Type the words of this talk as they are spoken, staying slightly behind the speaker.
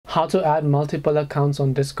How to add multiple accounts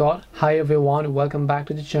on Discord. Hi everyone, welcome back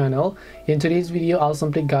to the channel. In today's video, I'll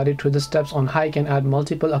simply guide you through the steps on how you can add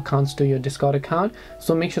multiple accounts to your Discord account,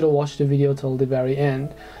 so make sure to watch the video till the very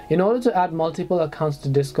end. In order to add multiple accounts to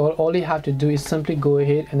Discord, all you have to do is simply go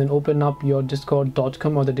ahead and then open up your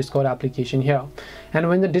discord.com or the Discord application here. And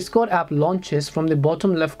when the Discord app launches, from the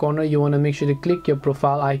bottom left corner you want to make sure to click your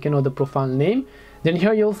profile icon or the profile name. Then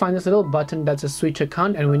here you'll find this little button that says switch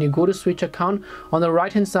account, and when you go to switch account, on the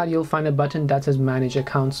right hand side you'll find a button that says manage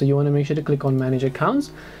accounts. So you want to make sure to click on manage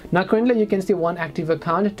accounts. Now currently you can see one active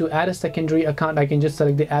account. To add a secondary account, I can just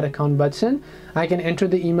select the add account button. I can enter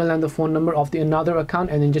the email and the phone number of the another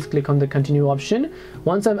account and then just click on the continue option.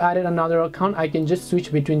 Once I've added another account, I can just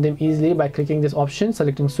switch between them easily by clicking this option,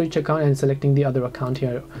 selecting switch account and selecting the other account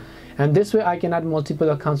here. And this way I can add multiple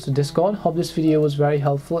accounts to Discord. Hope this video was very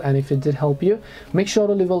helpful, and if it did help you, make sure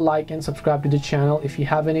to leave a like and subscribe to the channel. If you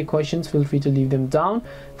have any questions, feel free to leave them down.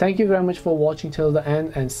 Thank you very much for watching till the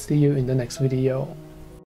end, and see you in the next video.